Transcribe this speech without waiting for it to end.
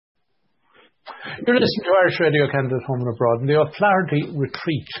You're listening to Irish Radio Canada at Home and Abroad, and the O'Flaherty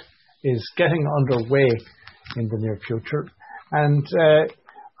Retreat is getting underway in the near future. And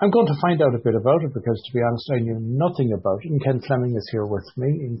I'm going to find out a bit about it because, to be honest, I knew nothing about it. And Ken Fleming is here with me,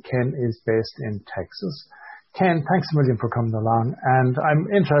 and Ken is based in Texas. Ken, thanks a million for coming along, and I'm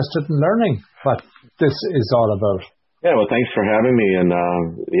interested in learning what this is all about. Yeah, well, thanks for having me, and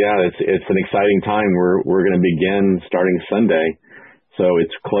it's an exciting time. We're going to begin starting Sunday, so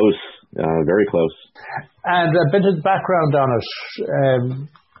it's close, very close. And a bit of background on it.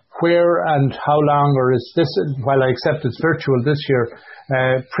 Where and how long, or is this, while I accept it's virtual this year,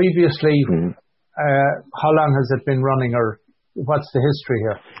 previously, how long has it been running, or what's the history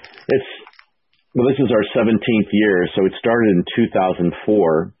here? This is our 17th year, so it started in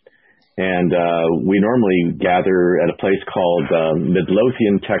 2004. And we normally gather at a place called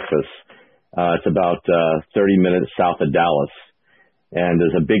Midlothian, Texas. It's about 30 minutes south of Dallas. And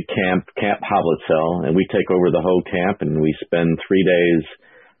there's a big camp, Camp Hobletzel, and we take over the whole camp, and we spend 3 days,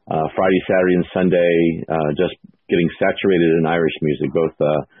 Friday, Saturday, and Sunday, just getting saturated in Irish music, both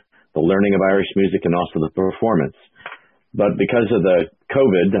the learning of Irish music and also the performance. But because of the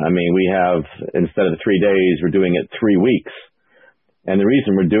COVID, we have, instead of 3 days, we're doing it 3 weeks. And the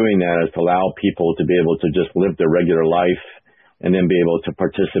reason we're doing that is to allow people to be able to just live their regular life and then be able to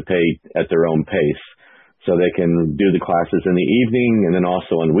participate at their own pace. So they can do the classes in the evening and then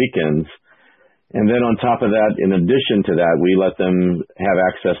also on weekends. And then on top of that, in addition to that, we let them have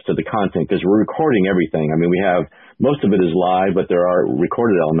access to the content because we're recording everything. We have, most of it is live, but there are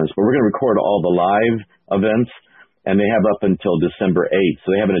recorded elements. But we're going to record all the live events, and they have up until December 8th.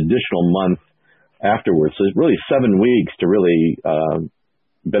 So they have an additional month afterwards. So it's really 7 weeks to really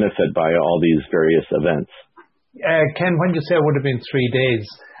benefit by all these various events. Ken, when you say it would have been 3 days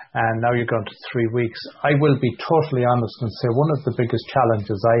and now you're going to 3 weeks, I will be totally honest and say one of the biggest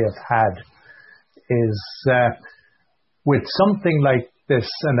challenges I have had is with something like this,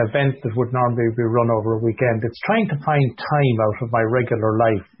 an event that would normally be run over a weekend, it's trying to find time out of my regular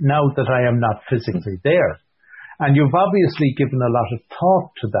life now that I am not physically there. And you've obviously given a lot of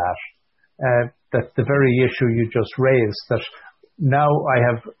thought to that. That the very issue you just raised, that now I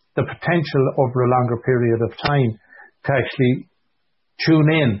have the potential over a longer period of time to actually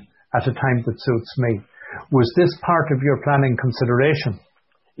tune in at a time that suits me. Was this part of your planning consideration?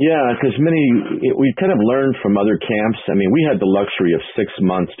 Yeah, because we kind of learned from other camps. We had the luxury of 6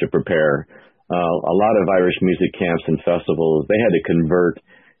 months to prepare. A lot of Irish music camps and festivals, they had to convert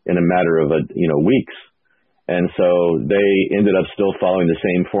in a matter of weeks. And so they ended up still following the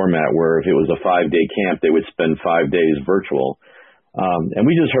same format where if it was a 5-day camp, they would spend 5 days virtual. And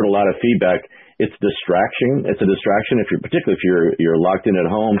we just heard a lot of feedback. It's distraction. It's a distraction, particularly if you're locked in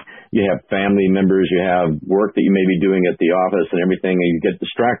at home. You have family members, you have work that you may be doing at the office and everything, and you get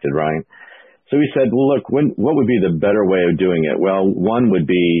distracted, right? So we said, well, look, what would be the better way of doing it? Well, one would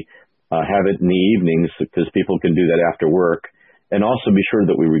be have it in the evenings because people can do that after work, and also be sure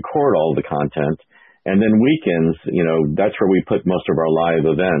that we record all the content. And then weekends, that's where we put most of our live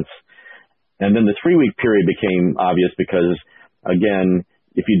events. And then the 3-week period became obvious because, again,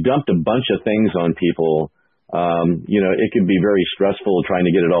 if you dumped a bunch of things on people, it can be very stressful trying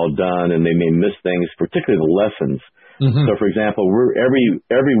to get it all done, and they may miss things, particularly the lessons. Mm-hmm. So, for example,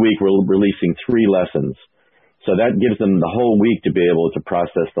 every week we're releasing 3 lessons. So that gives them the whole week to be able to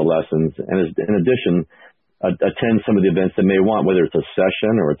process the lessons. And in addition, attend some of the events they may want, whether it's a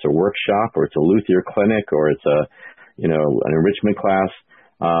session or it's a workshop or it's a luthier clinic or it's an enrichment class.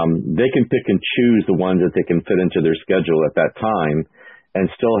 They can pick and choose the ones that they can fit into their schedule at that time and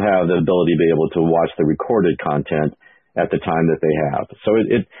still have the ability to be able to watch the recorded content at the time that they have. So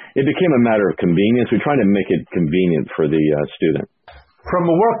it became a matter of convenience. We're trying to make it convenient for the student. From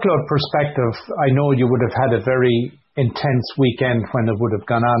a workload perspective, I know you would have had a very intense weekend when it would have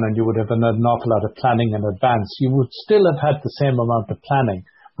gone on, and you would have done an awful lot of planning in advance. You would still have had the same amount of planning,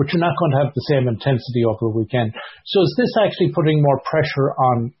 but you're not going to have the same intensity over a weekend. So is this actually putting more pressure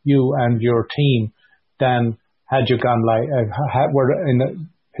on you and your team than had you gone were in a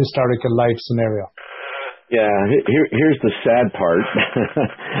historical live scenario? Yeah, here's the sad part.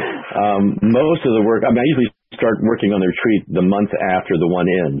 Most of the work, I usually start working on the retreat the month after the one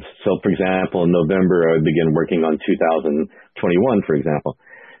ends. So, for example, in November, I would begin working on 2021, for example.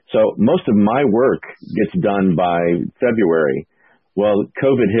 So most of my work gets done by February. Well,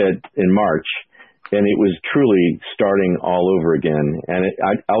 COVID hit in March, and it was truly starting all over again. And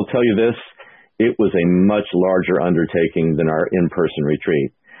I'll tell you this, it was a much larger undertaking than our in-person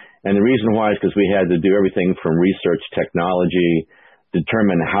retreat. And the reason why is because we had to do everything from research technology,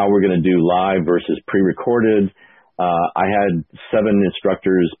 determine how we're going to do live versus pre-recorded, I had 7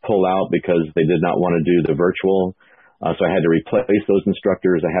 instructors pull out because they did not want to do the virtual. So I had to replace those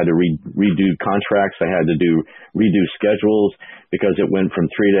instructors. I had to redo contracts. I had to redo schedules because it went from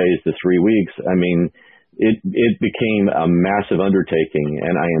 3 days to 3 weeks. I mean, it became a massive undertaking,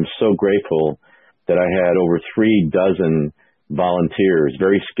 and I am so grateful that I had over 36 volunteers,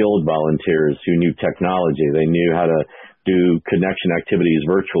 very skilled volunteers who knew technology. They knew how to do connection activities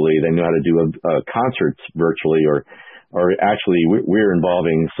virtually. They knew how to do concerts virtually, or actually we're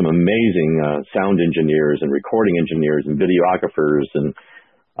involving some amazing sound engineers and recording engineers and videographers. And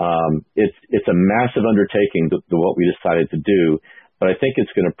it's a massive undertaking to what we decided to do, but I think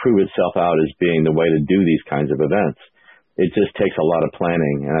it's going to prove itself out as being the way to do these kinds of events. It just takes a lot of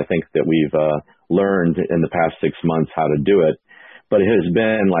planning, and I think that we've learned in the past 6 months how to do it. But it has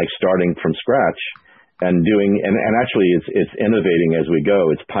been like starting from scratch and doing, and actually it's innovating as we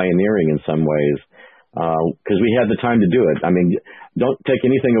go. It's pioneering in some ways because we had the time to do it. I mean, don't take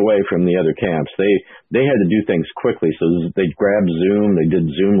anything away from the other camps. They had to do things quickly, so they grabbed Zoom. They did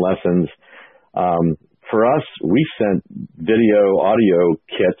Zoom lessons. For us, we sent video, audio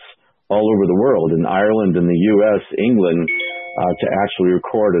kits all over the world, in Ireland, in the U.S., England, to actually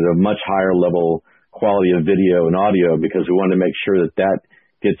record at a much higher level quality of video and audio, because we wanted to make sure that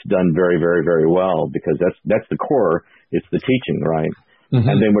gets done very, very, very well, because that's the core. It's the teaching, right? Mm-hmm.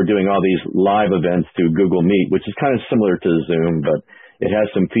 And then we're doing all these live events through Google Meet, which is kind of similar to Zoom, but it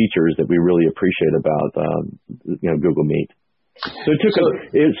has some features that we really appreciate about Google Meet. So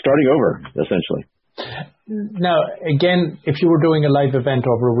it's starting over, essentially. Now, again, if you were doing a live event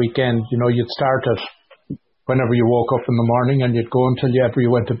over a weekend, you'd start at whenever you woke up in the morning, and you'd go until you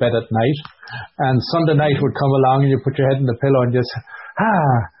went to bed at night. And Sunday night would come along, and you put your head in the pillow and just,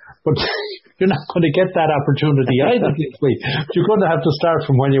 but you're not going to get that opportunity either this week. You're going to have to start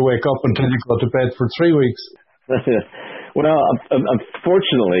from when you wake up until you go to bed for 3 weeks. Well,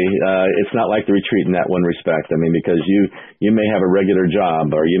 unfortunately, it's not like the retreat in that one respect. I mean, because you may have a regular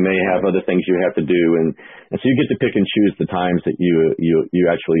job, or you may have other things you have to do, and so you get to pick and choose the times that you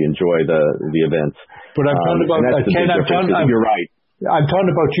actually enjoy the events. But I'm talking about Ken. You're right. I'm talking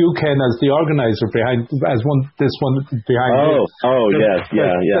about you, Ken, as the organizer behind this one behind. Yes,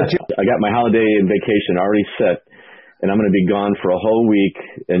 yeah. I got my holiday and vacation already set. And I'm going to be gone for a whole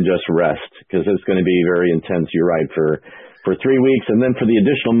week and just rest, because it's going to be very intense. You're right, for 3 weeks. And then for the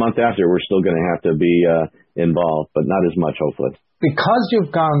additional month after, we're still going to have to be involved, but not as much, hopefully. Because you've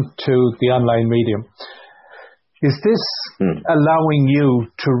gone to the online medium, is this allowing you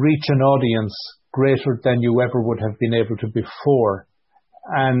to reach an audience greater than you ever would have been able to before?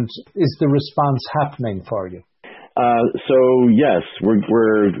 And is the response happening for you? So yes,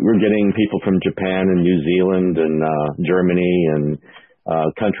 we're getting people from Japan and New Zealand and Germany and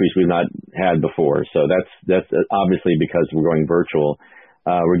countries we've not had before. So that's obviously because we're going virtual.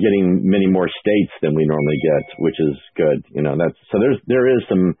 We're getting many more states than we normally get, which is good. So there is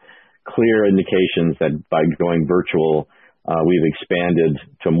some clear indications that by going virtual, we've expanded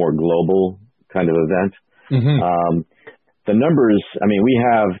to a more global kind of event. Mm-hmm. The numbers, I mean, we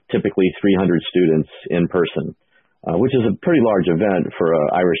have typically 300 students in person. Which is a pretty large event for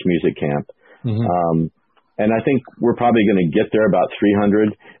an Irish music camp. Mm-hmm. And I think we're probably going to get there about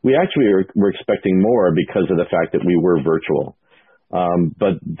 300. We actually were expecting more because of the fact that we were virtual.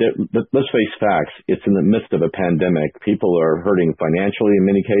 But let's face facts. It's in the midst of a pandemic. People are hurting financially in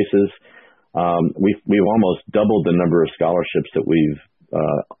many cases. We've almost doubled the number of scholarships that we've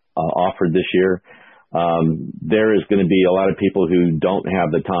offered this year. There is going to be a lot of people who don't have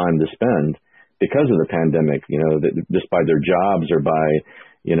the time to spend because of the pandemic, just by their jobs or by,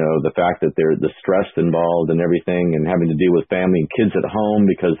 the fact that the stress involved and everything, and having to deal with family and kids at home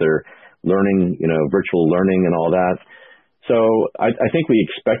because they're learning, virtual learning and all that. So I think we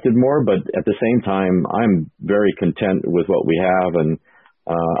expected more, but at the same time, I'm very content with what we have. And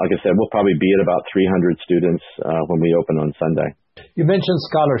like I said, we'll probably be at about 300 students when we open on Sunday. You mentioned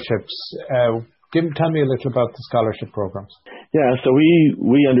scholarships. Tell me a little about the scholarship programs. Yeah, so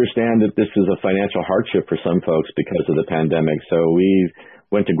we understand that this is a financial hardship for some folks because of the pandemic. So we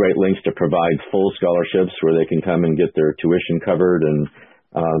went to great lengths to provide full scholarships where they can come and get their tuition covered and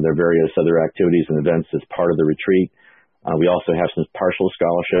their various other activities and events as part of the retreat. We also have some partial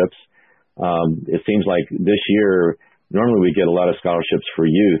scholarships. It seems like this year, normally we get a lot of scholarships for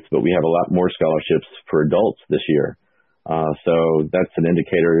youth, but we have a lot more scholarships for adults this year. So that's an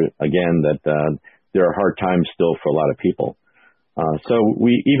indicator, again, that there are hard times still for a lot of people. So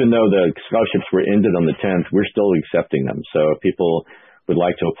even though the scholarships were ended on the 10th, we're still accepting them. So if people would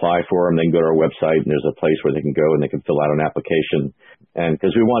like to apply for them, they can go to our website, and there's a place where they can go and they can fill out an application. And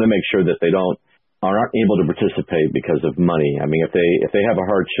because we want to make sure that they don't aren't able to participate because of money. I mean, if they have a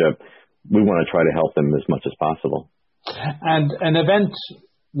hardship, we want to try to help them as much as possible. And an event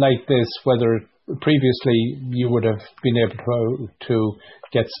like this, whether previously you would have been able to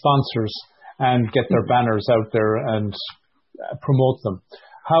get sponsors and get their banners out there and promote them,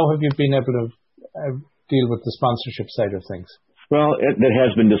 how have you been able to deal with the sponsorship side of things? Well, it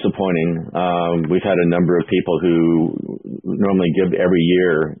has been disappointing. We've had a number of people who normally give every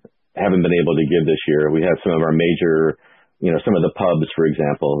year haven't been able to give this year. We have some of our major, some of the pubs, for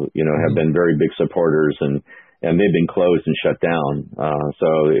example, have been very big supporters, and they've been closed and shut down. So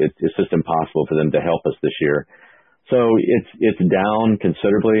it's just impossible for them to help us this year. So it's down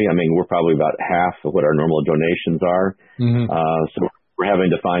considerably. I mean, we're probably about half of what our normal donations are. So we're having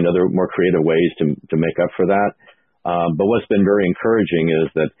to find other more creative ways to make up for that. But what's been very encouraging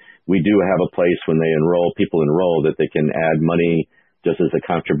is that we do have a place when people enroll that they can add money just as a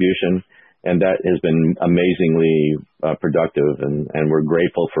contribution. And that has been amazingly productive. And we're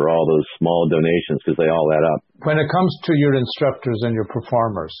grateful for all those small donations because they all add up. When it comes to your instructors and your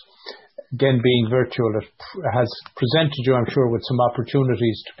performers, again, being virtual, it has presented you, I'm sure, with some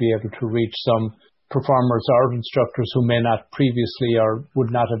opportunities to be able to reach some performers or instructors who may not previously or would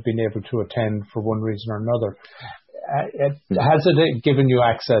not have been able to attend for one reason or another. Has it given you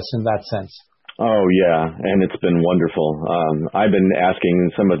access in that sense? Oh, yeah, and it's been wonderful. I've been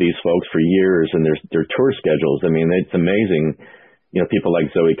asking some of these folks for years, and their tour schedules. I mean, it's amazing. People like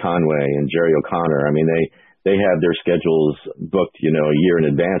Zoe Conway and Jerry O'Connor. I mean, they have their schedules booked, a year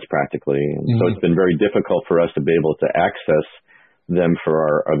in advance practically. And so it's been very difficult for us to be able to access them for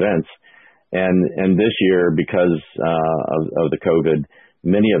our events. And this year, because of the COVID,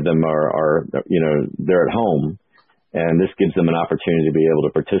 many of them are they're at home. And this gives them an opportunity to be able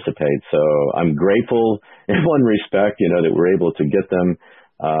to participate. So I'm grateful in one respect, that we're able to get them.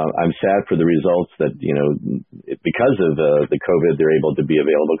 I'm sad for the results that, because of the COVID, they're able to be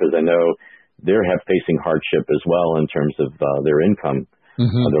available, because I know they're facing hardship as well in terms of their income.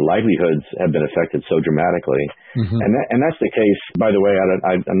 Their livelihoods have been affected so dramatically. And that's the case. By the way,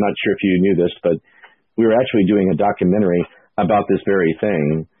 I'm not sure if you knew this, but we were actually doing a documentary about this very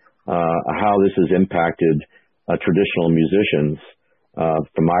thing, how this has impacted traditional musicians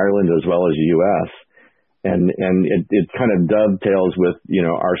from Ireland as well as the U.S. And it kind of dovetails with,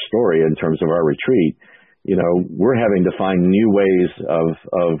 our story in terms of our retreat. We're having to find new ways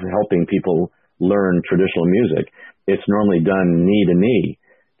of helping people learn traditional music. It's normally done knee to knee,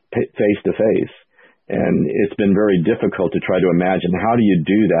 face to face. And it's been very difficult to try to imagine, how do you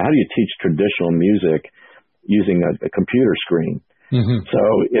do that? How do you teach traditional music using a computer screen? So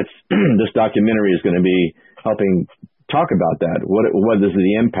this documentary is going to be helping talk about that. What is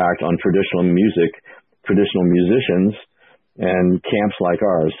the impact on traditional music, traditional musicians, and camps like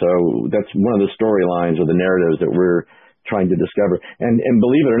ours? So that's one of the storylines or the narratives that we're trying to discover. And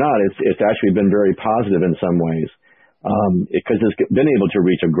believe it or not, it's actually been very positive in some ways, because it's been able to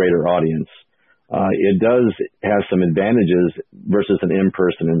reach a greater audience. It does have some advantages versus an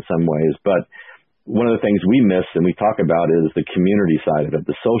in-person in some ways, but one of the things we miss and we talk about is the community side of it,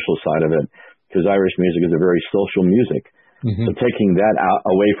 the social side of it, because Irish music is a very social music. So taking that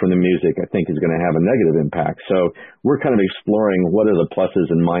away from the music, I think, is going to have a negative impact. So we're kind of exploring what are the pluses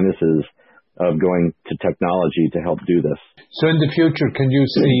and minuses of going to technology to help do this. So in the future, can you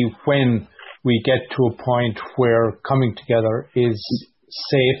see when we get to a point where coming together is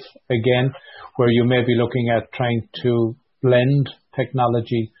safe again, where you may be looking at trying to blend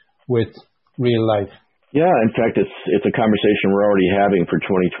technology with real life? Yeah, in fact, it's a conversation we're already having for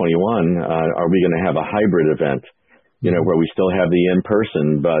 2021. Are we going to have a hybrid event, where we still have the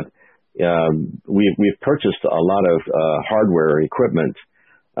in-person, but we've purchased a lot of hardware equipment,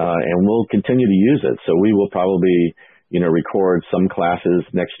 and we'll continue to use it. So we will probably, record some classes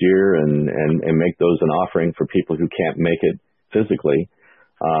next year and make those an offering for people who can't make it physically.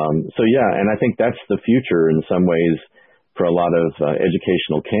 So yeah, and I think that's the future in some ways for a lot of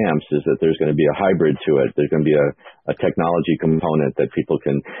educational camps, is that there's going to be a hybrid to it. There's going to be a technology component that people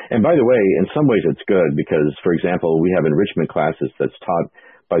can, and by the way, in some ways it's good because, for example, we have enrichment classes that's taught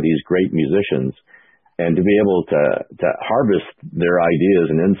by these great musicians, and to be able to harvest their ideas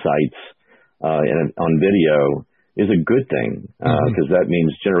and insights on video is a good thing, because that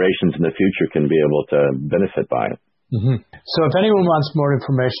means generations in the future can be able to benefit by it. So if anyone wants more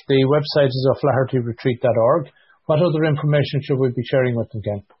information, the website is o'flahertyretreat.org. What other information should we be sharing with them,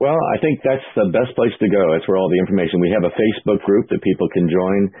 Ken? Well, I think that's the best place to go. That's where all the information. We have a Facebook group that people can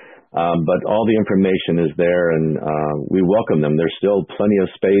join, but all the information is there, and we welcome them. There's still plenty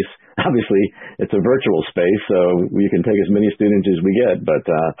of space. Obviously, it's a virtual space, so we can take as many students as we get, but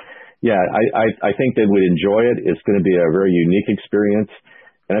Yeah, I think they would enjoy it. It's going to be a very unique experience,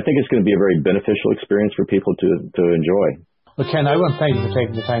 and I think it's going to be a very beneficial experience for people to enjoy. Well, Ken, I want to thank you for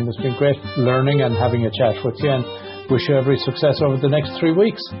taking the time. It's been great learning and having a chat with you, and wish you every success over the next 3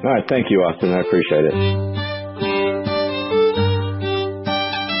 weeks. All right, thank you, Austin. I appreciate it.